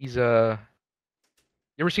he's You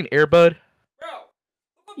ever seen Air Bud? Bro,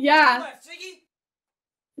 look what Yeah. left, Ziggy.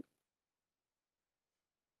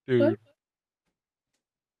 Dude.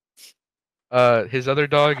 His other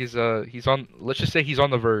dog is he's on. Let's just say he's on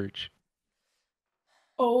the verge.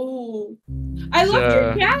 Oh. I He's, love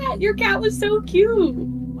your cat. Your cat was so cute.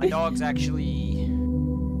 My dog's actually.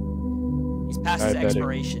 He's past his Diabetic.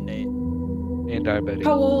 expiration date. And diabetic.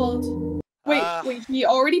 How old? Wait, Uh, wait, he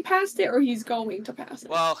already passed it or he's going to pass it?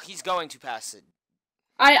 Well, he's going to pass it.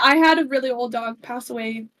 I had a really old dog pass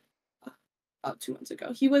away about 2 months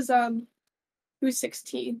ago. He was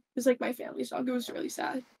 16. It was like my family's dog. It was really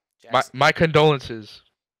sad. My condolences.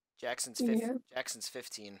 Jackson's Yeah. Jackson's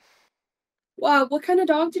 15. Wow, what kind of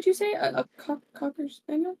dog did you say? A cocker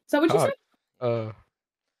spaniel? Is that what you Cock. said?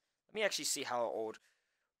 Let me actually see how old.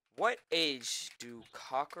 What age do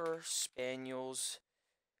cocker spaniels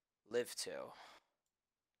live to?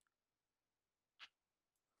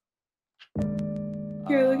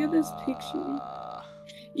 Here, look at this picture.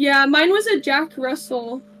 Yeah, mine was a Jack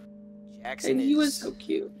Russell, Jackson and is he was so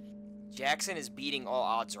cute. Jackson is beating all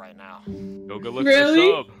odds right now. Go look Really?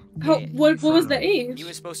 for the sub. How, Yeah, what was the age? He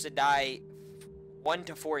was supposed to die 1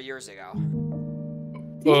 to 4 years ago.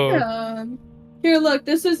 Damn. Here, look.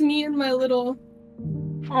 This is me and my little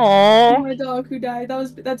Aww. my dog who died.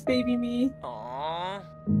 That's baby me. Aww.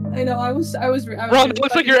 I know. I was. Ron, really that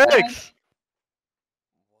looks like your fucking sad. ex.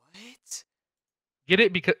 What? Get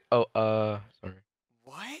it because sorry.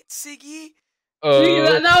 What, Siggy?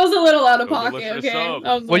 That was a little out of Go look pocket. for the Okay. sub.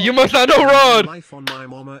 That was a Well, you little- must not know Ron. Life on my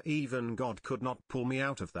mama, even God could not pull me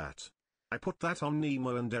out of that. I put that on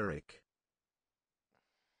Nemo and Eric.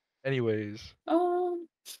 Anyways,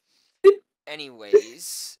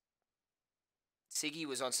 Anyways, Siggy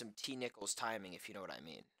was on some T. Nichols timing, if you know what I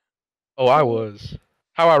mean. oh, I was.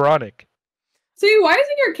 How ironic. See, why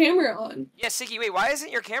isn't your camera on? Yeah, Siggy, wait, why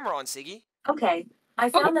isn't your camera on, Siggy? Okay, I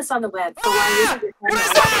found this on the web. So Ah! why What isn't is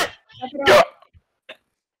your that? Check it out.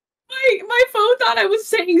 My phone thought I was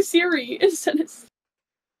saying Siri instead of.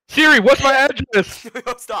 Siri, what's my address?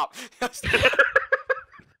 Stop.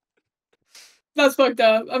 That's fucked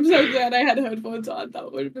up. I'm so glad I had headphones on.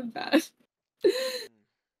 That would have been bad.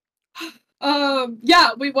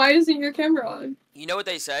 Yeah. Wait, why isn't your camera on? You know what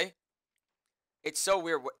they say? It's so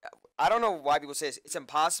weird. I don't know why people say this. It's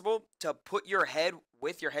impossible to put your head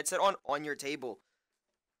with your headset on your table.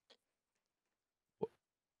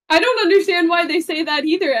 I don't understand why they say that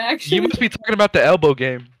either. Actually, You must be talking about the elbow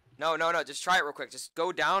game. No. Just try it real quick. Just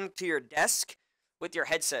go down to your desk with your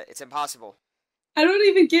headset. It's impossible. I don't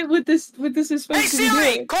even get what this is supposed Hey to be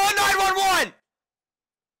Siri, doing. call 911.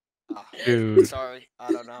 Oh, Dude. sorry.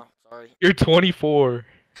 I don't know. Sorry. You're 24.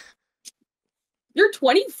 You're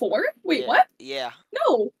 24? Wait, Yeah, what? Yeah.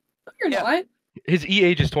 No, you're Yeah. not. His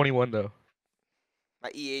age is 21 though.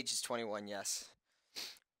 My age is 21. Yes.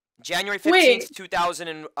 January Wait. 15th,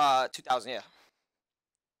 2000 yeah.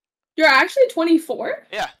 You're actually 24?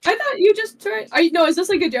 Yeah. I thought you just turned. No, is this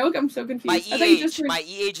like a joke? I'm so confused. My I thought you just age, turned. my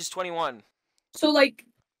age is 21. So like,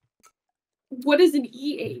 what is an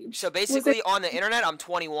age? So basically, on the internet, I'm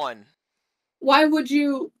 21. Why would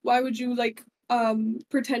you like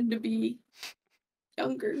pretend to be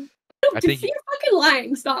younger? No, I think- you're fucking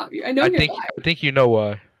lying. Stop. I know you're lying. I think you know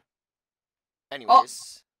why.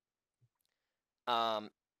 Anyways.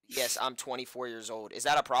 Yes, I'm 24 years old. Is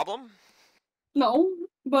that a problem? No,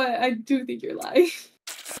 but I do think you're lying.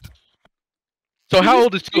 So how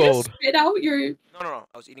old is too You just old? spit out your. No.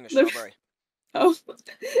 I was eating a Look- strawberry. Oh,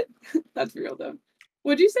 that's real though.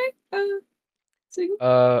 What'd you say? Sig?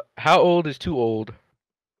 How old is too old?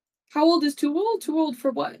 How old is too old? Too old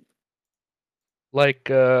for what? Like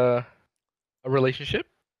a relationship?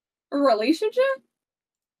 A relationship?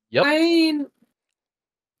 Yep. I mean,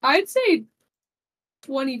 I'd say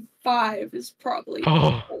 25 is probably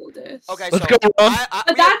Oh. the oldest. Okay, Let's so go, Ron.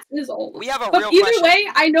 But that is old. we have a But real either question. way,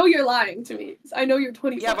 I know you're lying to me. I know you're We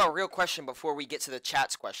 25. have a real question before we get to the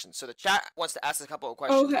chat's question. So the chat wants to ask a couple of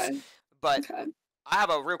questions. Okay. But Okay. I have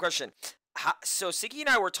a real question. So Siggy and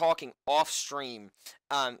I were talking off stream.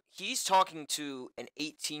 He's talking to an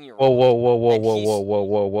 18-year-old. Whoa. And he's-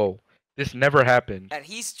 Whoa. This never happened. and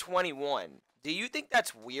he's 21. Do you think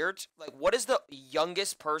that's weird? Like, what is the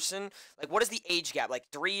youngest person? Like, what is the age gap? Like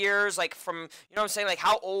 3 years? Like from, you know what I'm saying? Like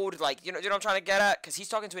how old? Like, you know what I'm trying to get at? Because he's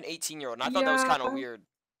talking to an 18-year-old, and I thought that was kind of Yeah. weird.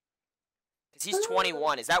 Because he's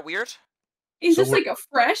 21. Is that weird? Is So this we're- like a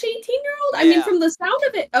fresh 18-year-old? I mean, Yeah. from the sound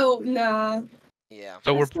of it, oh nah. Yeah.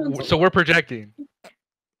 So That sounds a we're lot. projecting.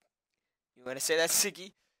 You want to say that,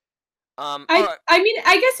 Siggy? I alright, I mean,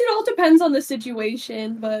 I guess it all depends on the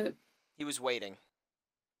situation, but he was waiting.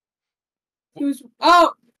 he was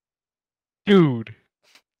Dude.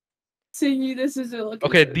 see, this is a look.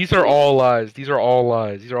 Okay, these are all lies. These are all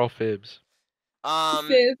lies. These are all fibs.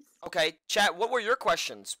 Fibs. Okay, chat. What were your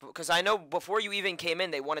questions? Because I know before you even came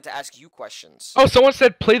in, they wanted to ask you questions. Oh, someone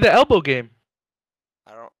said play the elbow game.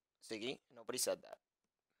 I don't, Siggy. Nobody said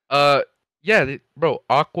that. Yeah, bro.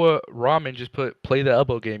 Aqua Ramen just put play the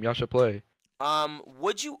elbow game. Y'all should play.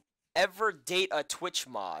 Would you ever date a Twitch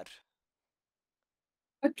mod?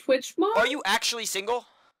 A Twitch mod? Are you actually single?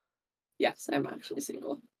 Yes, I'm actually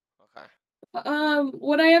single. Okay.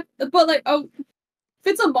 Would I have? But like, oh, if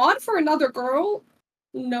it's a mod for another girl,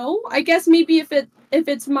 no. I guess maybe if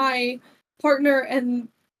it's my partner and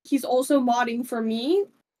he's also modding for me,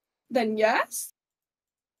 then yes.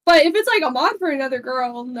 But if it's like a mod for another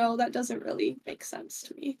girl, no, that doesn't really make sense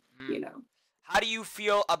to me. You know. How do you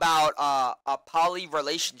feel about a poly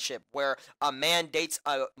relationship where a man dates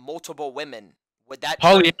multiple women? Would that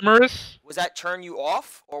Polyamorous? would that turn you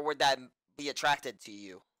off, or would that be attracted to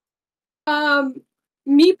you?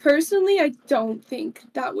 Me personally, I don't think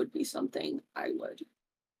that would be something I would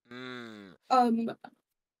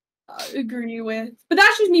agree with. But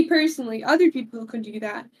that's just me personally. Other people could do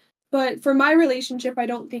that. But for my relationship, I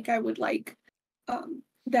don't think I would like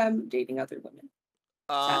them dating other women.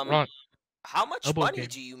 Ron, How much elbow money game.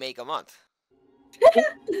 do you make a month?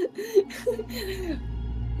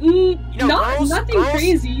 Nothing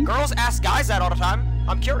crazy. Girls ask guys that all the time.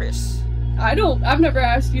 I'm curious. I've never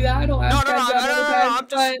asked you that. I don't ask guys that all the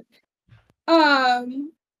time. But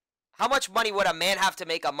how much money would a man have to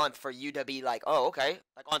make a month for you to be like, oh, okay,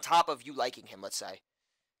 like on top of you liking him, let's say?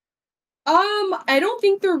 I don't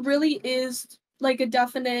think there really is like a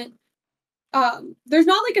definite. There's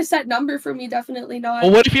not like a set number for me. Definitely not.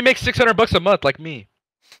 Well, what if you make $600 a month like me?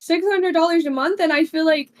 $600 a month, and I feel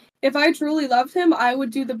like if I truly loved him, I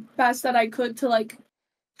would do the best that I could to like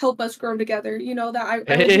help us grow together. You know that I would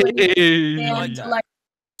do anything and to, like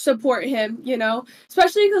support him. You know,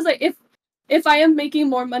 especially because like if I am making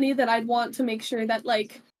more money, then I'd want to make sure that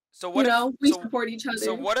like we support each other.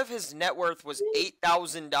 So what if his net worth was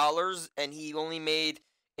 $8,000 and he only made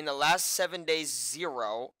in the last 7 days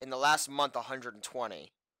 0, in the last month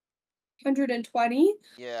 120? 120?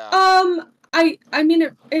 Yeah. I mean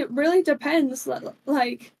it really depends.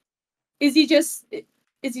 Like, is he just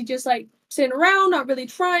like sitting around, not really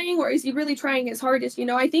trying, or is he really trying his hardest? You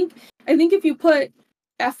know, I think if you put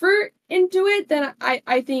effort into it, then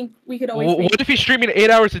I think we could always. What if he's streaming 8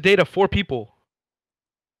 hours a day to 4 people?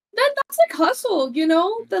 Then that's like hustle, you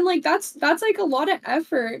know? Then like that's like a lot of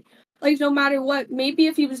effort. Like no matter what, maybe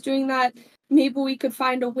if he was doing that, maybe we could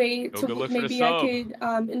find a way to maybe I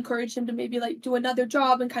could encourage him to maybe like do another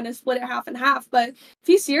job and kind of split it half and half. But if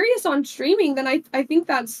he's serious on streaming, then I think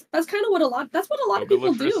that's kind of what a lot of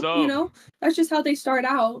people do. You know, that's just how they start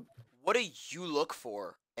out. What do you look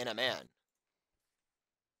for in a man?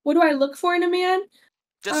 What do I look for in a man?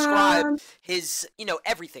 Describe his,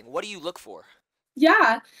 everything. What do you look for?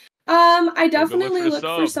 Yeah, I definitely look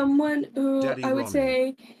for someone who Daddy I would Ronnie.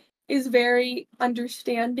 say is very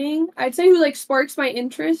understanding. I'd say who like sparks my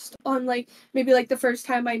interest on like maybe like the first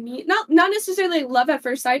time I meet. Not necessarily like, love at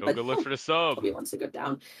first sight, but Go look for the sub. Toby wants to go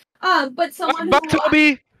down. But someone Bye, who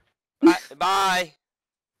Toby. Bye.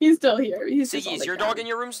 He's still here. He's just Siggy, on is the your ground. dog in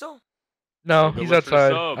your room still? No, Go he's look for the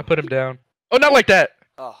outside. sub. I put him down. Oh, not like that.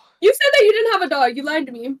 Oh. You said that you didn't have a dog. You lied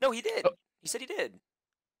to me. No, he did. He said he did.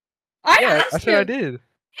 Yeah, asked I said I him.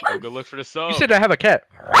 did. Go look for the sub. You said I have a cat.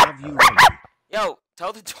 Love you, Ronnie. Yo,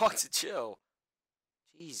 tell the dog to chill.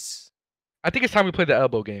 Jeez. I think it's time we play the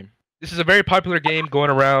elbow game. This is a very popular game going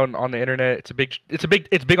around on the internet. It's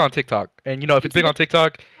big on TikTok. And if it's big on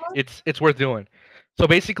TikTok, it's worth doing. So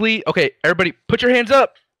basically, okay, everybody put your hands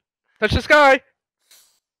up. Touch the sky.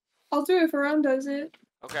 I'll do it if Ron does it.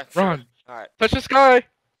 Okay. Sure. Ron, All right. touch the sky.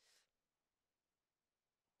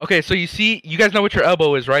 Okay, so you guys know what your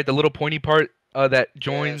elbow is, right? The little pointy part that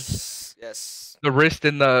joins Yes. the wrist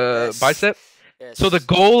and the Yes. bicep. Yes. So the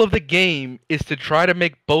goal of the game is to try to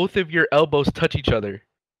make both of your elbows touch each other.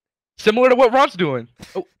 Similar to what Ron's doing.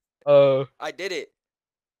 Oh, I did it.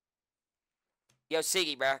 Yo,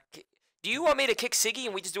 Siggy, bro. Do you want me to kick Siggy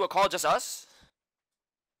and we just do a call just us?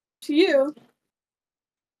 To you.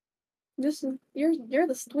 Listen, you're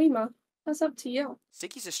the streamer. That's up to you.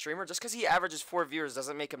 Sticky's a streamer. Just because he averages 4 viewers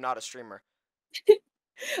doesn't make him not a streamer.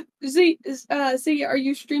 See, are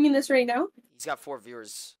you streaming this right now? He's got 4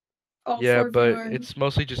 viewers. Oh, Yeah, 4 but viewers. it's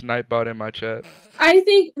mostly just Nightbot in my chat. I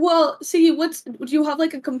think. Well, see, do you have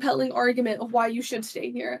like a compelling argument of why you should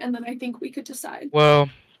stay here, and then I think we could decide. Well,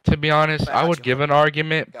 to be honest, I would Gotcha. give an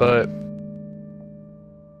argument, Go. but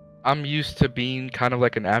I'm used to being kind of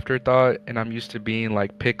like an afterthought, and I'm used to being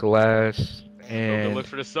like pick last, Go and look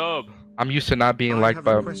for the sub. I'm used to not being I liked have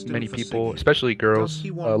by a question many for people, Siggy. especially Does girls,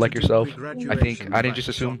 he want like to do yourself. I pre-graduation didn't just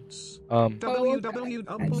assume. shots?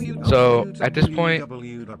 So at this point,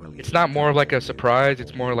 it's not more of like a surprise;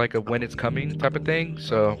 it's more like a when it's coming type of thing.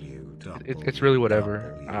 So it's really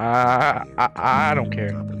whatever. I don't care.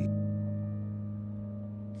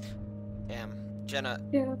 Damn, Jenna,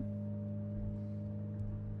 Yeah.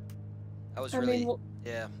 that was I really, mean, well,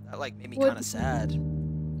 yeah, that like made me what- kind of sad.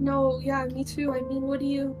 no, yeah, me too. I mean, what do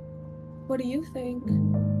you think,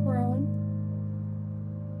 Ron?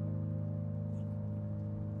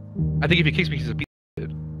 I think if he kicks me, he's a piece.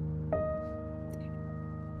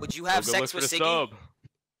 Would you have Go look sex for with the Siggy? sub.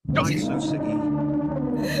 Why so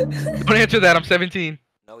Siggy? Don't answer that. I'm 17.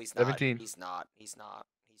 No, he's not. 17. He's not. He's not.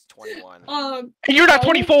 He's 21. And you're not No.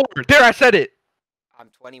 24. There, I said it. I'm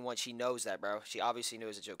 21. She knows that, bro. She obviously knew it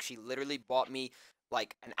was a joke. She literally bought me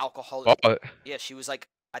like an alcoholic. Oh, Yeah, she was like,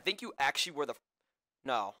 I think you actually were the.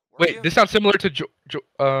 No. Were wait, you? this sounds similar to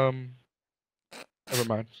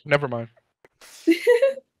Never mind.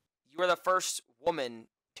 You were the first woman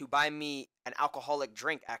to buy me an alcoholic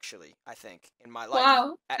drink. Actually, I think in my life.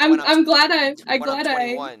 Wow. When I'm glad when I'm I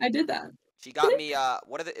 21. did that. She got me.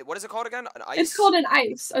 What is it called again? An ice. It's called an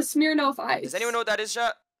ice, a Smirnoff ice. Does anyone know what that is,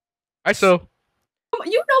 chat? ISO.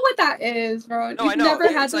 You know what that is, bro. No, You've I know. never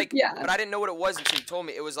had It's like, yeah. but I didn't know what it was until you told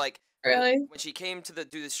me. It was like Really? when she came to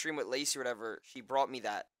do the stream with Lacey or whatever. She brought me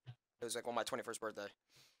that. It was like on my 21st birthday.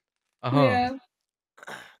 Yeah.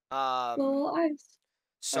 Um. Little ice.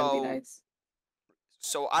 That'd be So nice.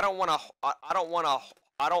 so I don't want to. I don't want to.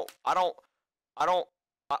 I don't.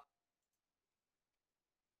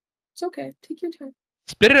 It's okay. Take your time.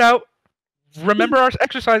 Spit it out. Remember our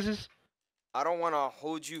exercises. I don't want to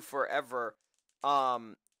hold you forever.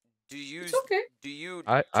 Do you? It's okay. Do you?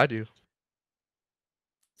 I do.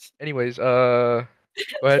 Anyways, go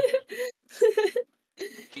ahead.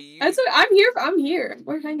 Do you? That's what, I'm here. I'm here.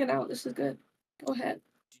 We're hanging out. This is good. Go ahead.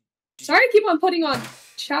 do- Sorry, I keep on putting on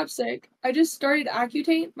chapstick. I just started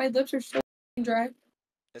Accutane. My lips are so dry.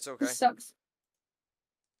 It's okay. This sucks.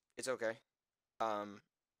 It's okay.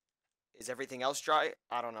 Is everything else dry?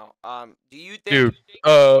 I don't know. Do you think? Dude,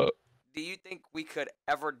 Do you think we could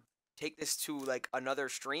ever take this to like another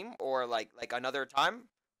stream or like another time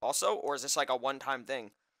also, or is this like a one-time thing?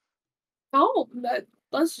 Oh,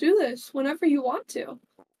 let's do this whenever you want to.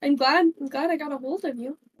 I'm glad I got a hold of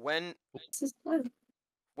you. When This is fun.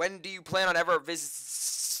 when do you plan on ever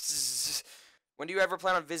visit? When do you ever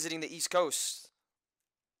plan on visiting the East Coast?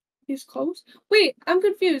 He's close. Wait, I'm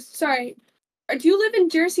confused. Sorry. Do you live in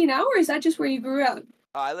Jersey now, or is that just where you grew up?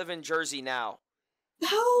 I live in Jersey now.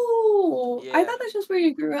 Oh, I Yeah. thought that's just where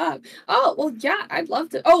you grew up. Oh, well, yeah, I'd love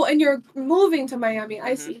to. Oh, and you're moving to Miami.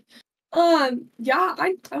 I Mhm. see. Yeah,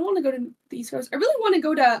 I want to go to the East Coast. I really want to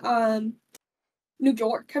go to New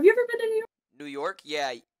York. Have you ever been to New York? New York?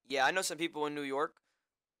 Yeah, yeah. I know some people in New York.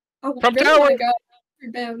 I Trump really want Tower. to go. I've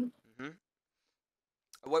never been.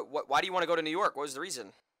 What? Why do you want to go to New York? What was the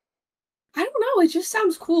reason? I don't know. It just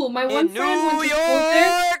sounds cool. My one In friend went New to school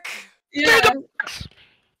there. York. Yeah.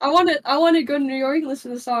 I want to go to New York and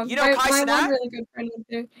listen to the song. You know my Kai one Cenat? really good friend went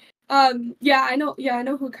there. Yeah, I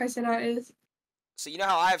know who Kai Cenat is. So you know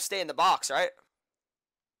how I have stay in the box, right?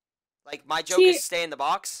 Like my joke See- is stay in the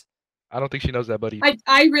box. I don't think she knows that, buddy.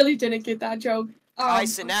 I really didn't get that joke. Kai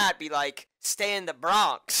Cenat be like stay in the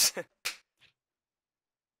Bronx.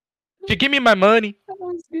 You give me my money. That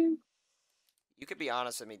was good. You could be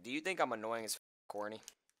honest with me. Do you think I'm annoying as corny?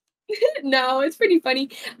 No, it's pretty funny.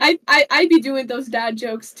 I be doing those dad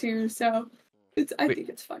jokes too, so I Wait. think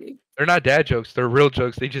it's funny. They're not dad jokes. They're real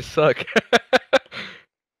jokes. They just suck.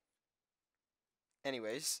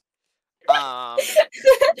 Anyways, no,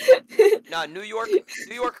 New York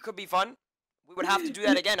could be fun. We would have to do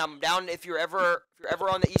that again. I'm down if you're ever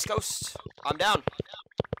on the East Coast. I'm down.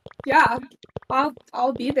 Yeah,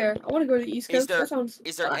 I'll be there. I want to go to the East Coast. That sounds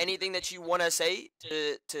Is there fun. anything that you want to say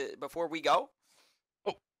to before we go?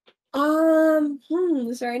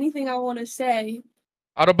 Is there anything I want to say?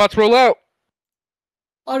 Autobots roll out.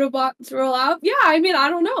 Autobots roll out? Yeah, I mean, I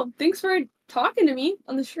don't know. Thanks for talking to me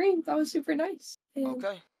on the stream. That was super nice. And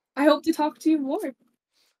Okay. I hope to talk to you more.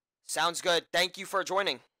 Sounds good. Thank you for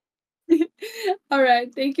joining. All right.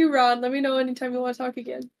 Thank you, Ron. Let me know anytime you want to talk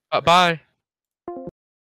again. Bye.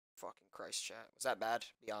 Fucking Christ, chat. Was that bad?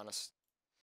 Be honest.